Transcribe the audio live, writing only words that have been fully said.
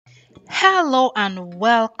Hello and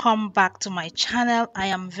welcome back to my channel. I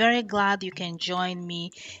am very glad you can join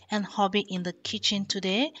me and hubby in the kitchen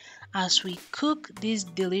today as we cook these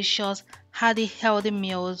delicious, healthy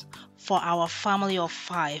meals for our family of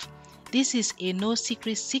 5. This is a no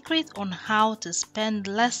secret on how to spend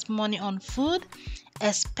less money on food,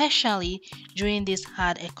 especially during these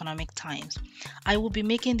hard economic times. I will be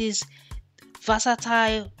making this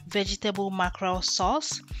versatile vegetable mackerel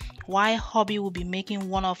sauce, while hubby will be making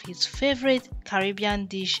one of his favorite Caribbean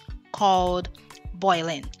dish called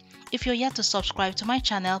boiling. If you're yet to subscribe to my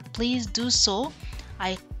channel, please do so.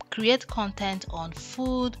 I create content on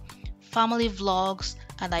food, family vlogs,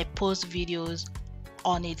 and I post videos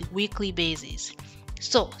on a weekly basis.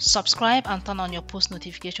 So subscribe and turn on your post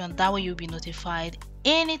notification. That way you'll be notified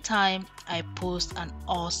anytime I post an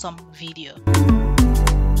awesome video.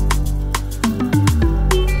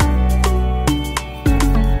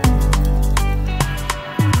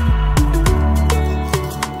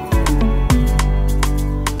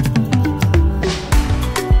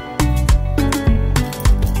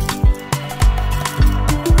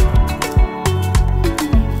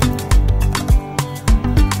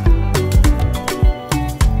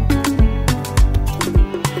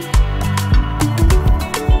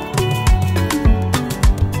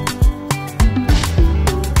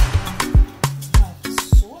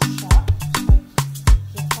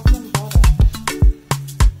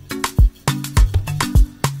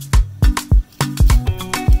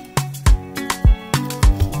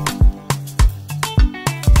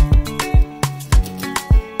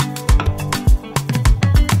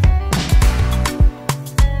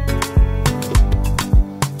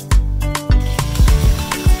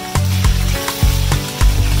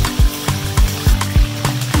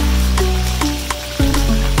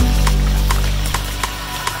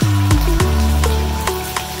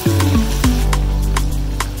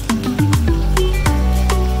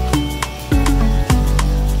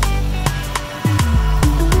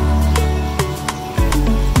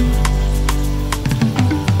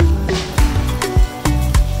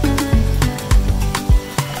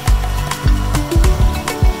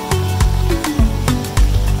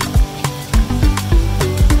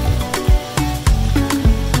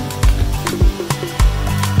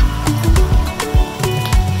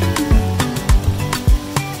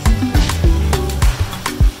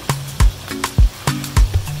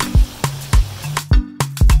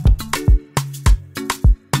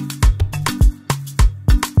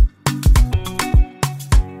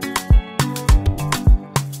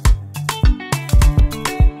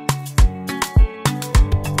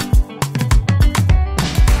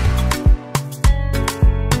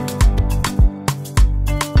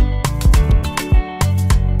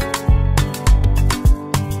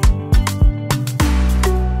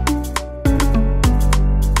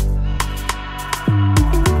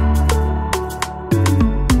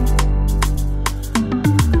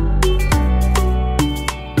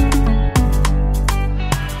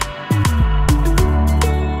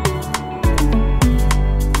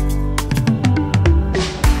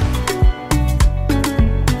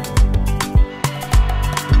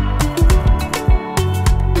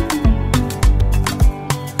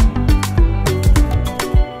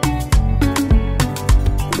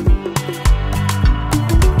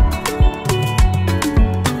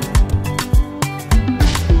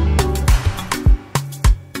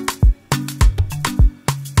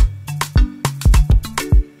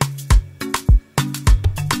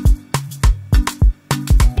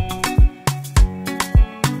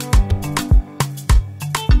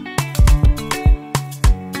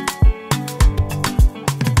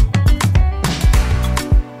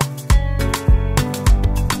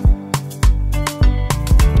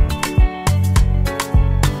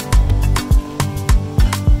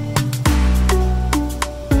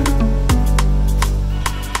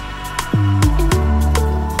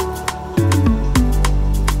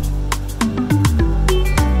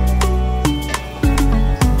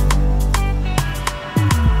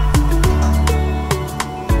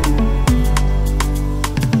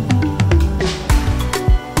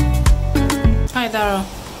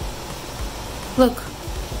 Look.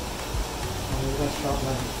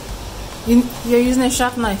 You're using a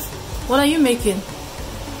sharp knife. What are you making?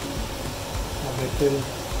 I'm making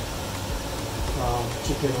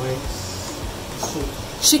chicken wings soup.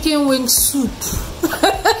 Chicken wing soup.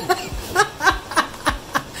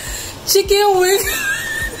 Chicken wing.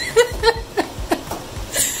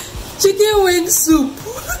 Chicken wing soup.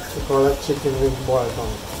 We call it chicken wing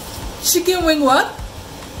boiling. Chicken wing what?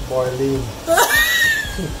 Boiling.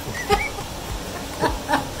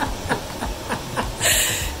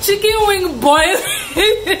 Chicken wing boiling.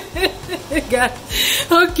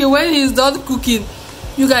 Okay, when he's done cooking,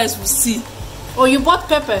 you guys will see. Oh, you bought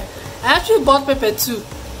pepper. I actually bought pepper too.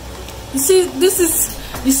 You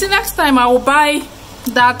see, next time I will buy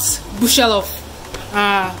that bushel of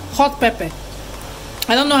hot pepper.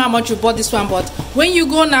 I don't know how much you bought this one, but when you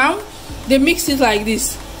go now, they mix it like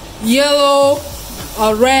this: yellow,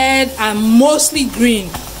 red, and mostly green.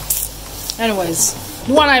 Anyways,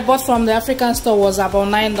 the one I bought from the African store was about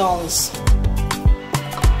 $9.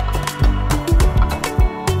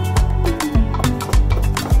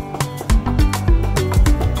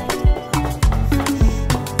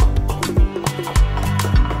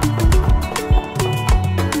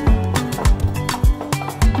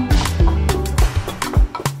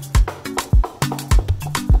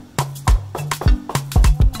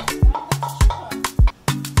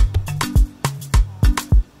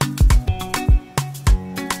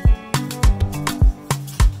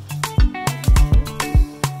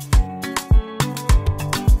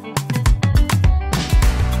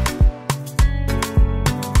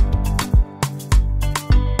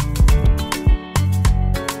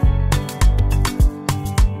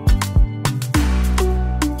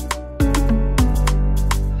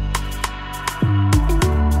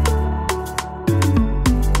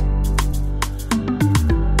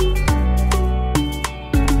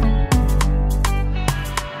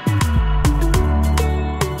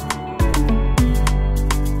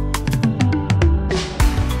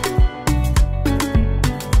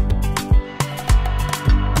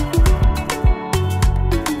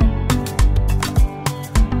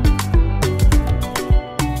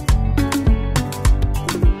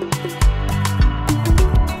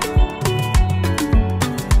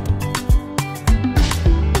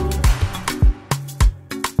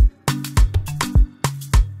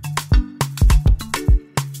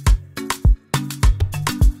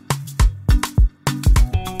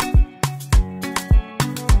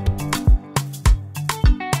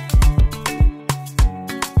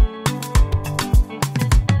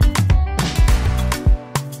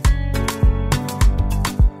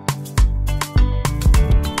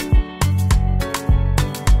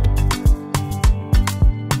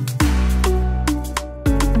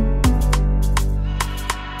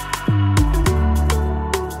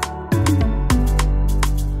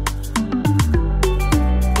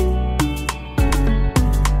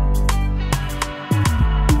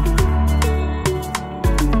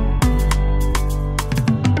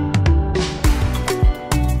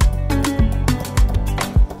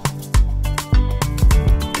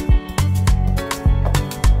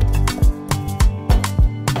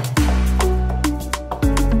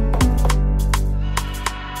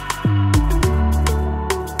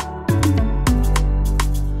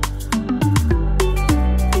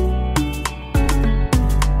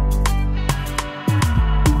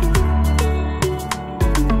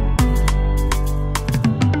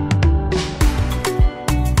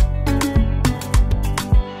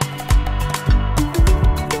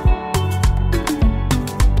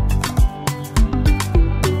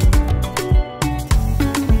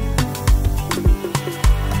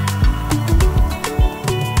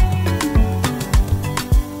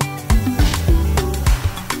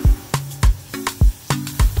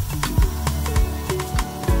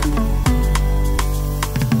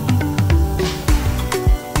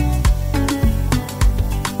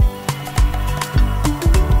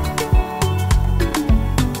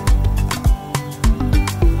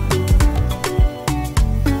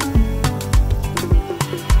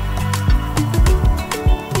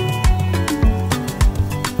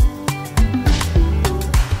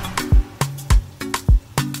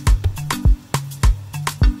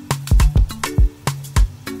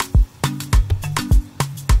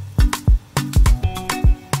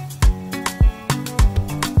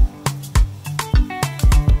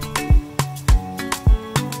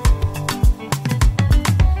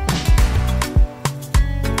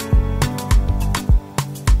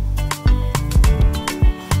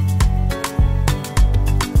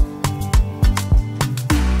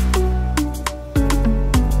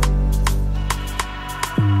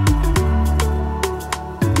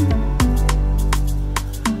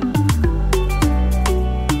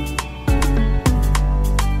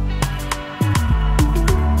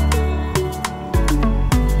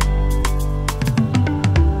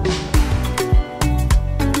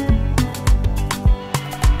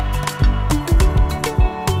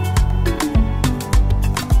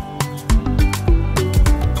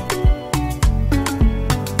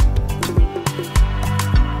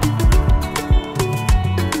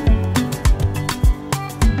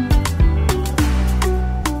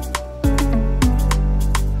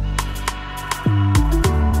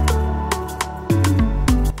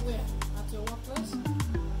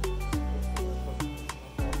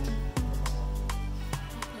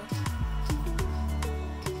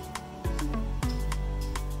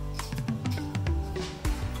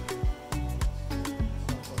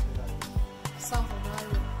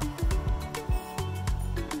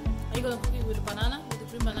 with the banana, with the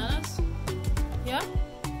green bananas. Yeah?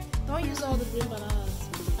 Don't use all the green bananas.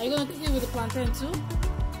 Are you gonna cook it with the plantain too?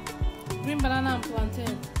 Green banana and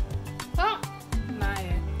plantain. Oh, nah,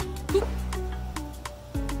 yeah. Cook.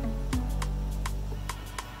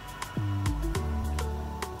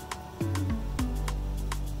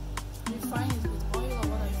 You frying it with oil or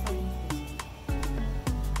what are you frying it with?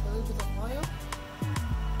 A little bit of oil.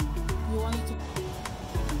 You want it to.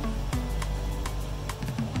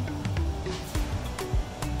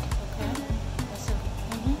 Okay, that's it.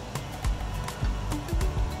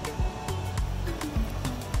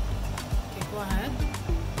 Okay, go ahead.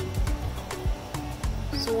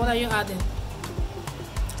 So what are you adding?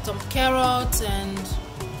 Some carrots and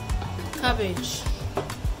cabbage.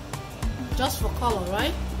 Just for color,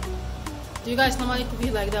 right? Do you guys normally cook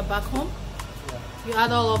it like that back home? Yeah. You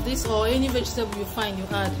add all of this, or any vegetable you find you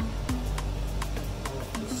add?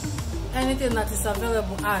 Anything that is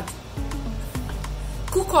available, add.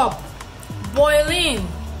 Cook up. Boiling.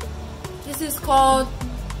 This is called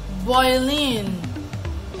boiling.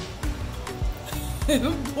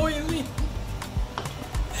 Boiling.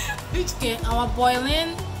 Okay, our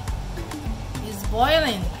boiling is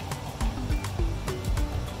boiling.